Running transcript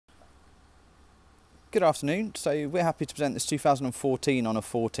Good afternoon. So we're happy to present this 2014 on a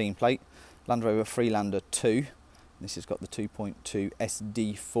 14 plate LandRover Freelander 2. This has got the 2.2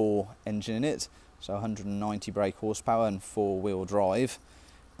 SD4 engine in it, so 190 brake horsepower and 4-wheel drive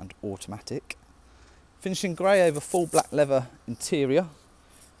and automatic. Finishing grey over full black leather interior.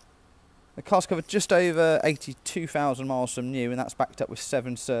 The car's covered just over 82,000 miles from new, and that's backed up with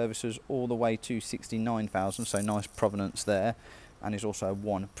 7 services all the way to 69,000, so nice provenance there, and is also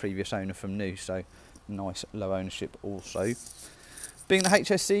one previous owner from new, so nice low ownership also. Being the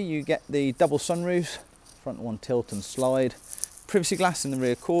HSE, you get the double sunroof, front one tilt and slide, privacy glass in the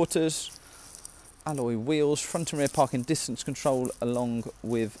rear quarters, alloy wheels, front and rear parking distance control along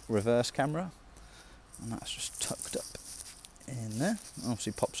with reverse camera, and that's just tucked up in there.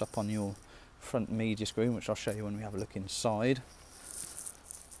 Obviously pops up on your front media screen, which I'll show you when we have a look inside.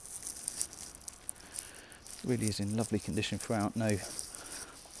 Really is in lovely condition throughout, no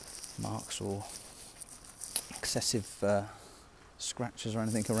marks or excessive scratches or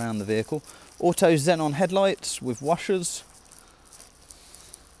anything around the vehicle. Auto xenon headlights with washers.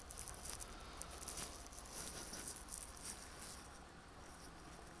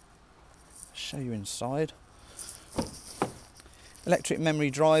 Show you inside. Electric memory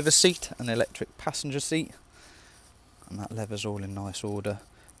driver seat and electric passenger seat, and that leather's all in nice order.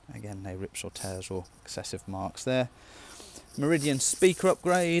 Again, no rips or tears or excessive marks there. Meridian speaker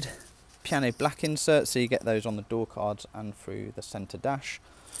upgrade, piano black insert, so you get those on the door cards and through the centre dash.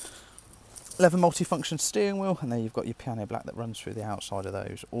 Leather multifunction steering wheel, and there you've got your piano black that runs through the outside of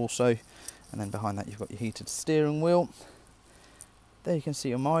those also. And then behind that you've got your heated steering wheel. There you can see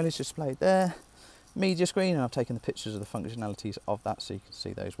your mileage displayed there. Media screen, and I've taken the pictures of the functionalities of that so you can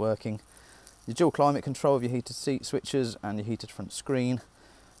see those working. Your dual climate control of your heated seat switches and your heated front screen.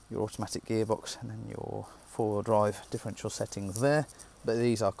 Your automatic gearbox, and then your 4-wheel drive differential settings there. But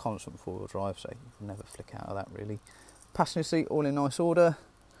these are constant 4-wheel drive, so you can never flick out of that really. Passenger seat all in nice order.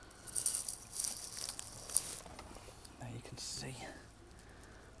 There you can see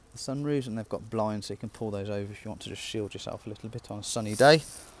the sunroofs, and they've got blinds so you can pull those over if you want to just shield yourself a little bit on a sunny day.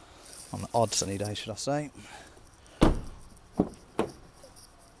 On an odd sunny day, should I say.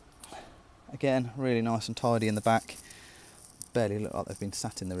 Again, really nice and tidy in the back. Barely look like they've been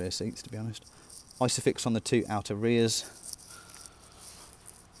sat in the rear seats, to be honest. Isofix on the 2 outer rears.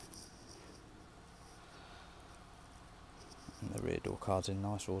 And the rear door cards in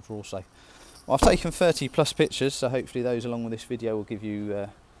nice order also. Well, I've taken 30 plus pictures, so hopefully those along with this video will give you a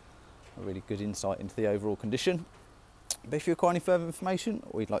really good insight into the overall condition. But if you require any further information,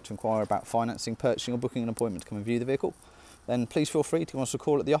 or you'd like to inquire about financing, purchasing or booking an appointment to come and view the vehicle, then please feel free to give us a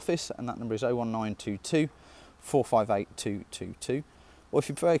call at the office, and that number is 01922 458 222. Or if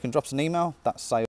you prefer, you can drop us an email, that's sales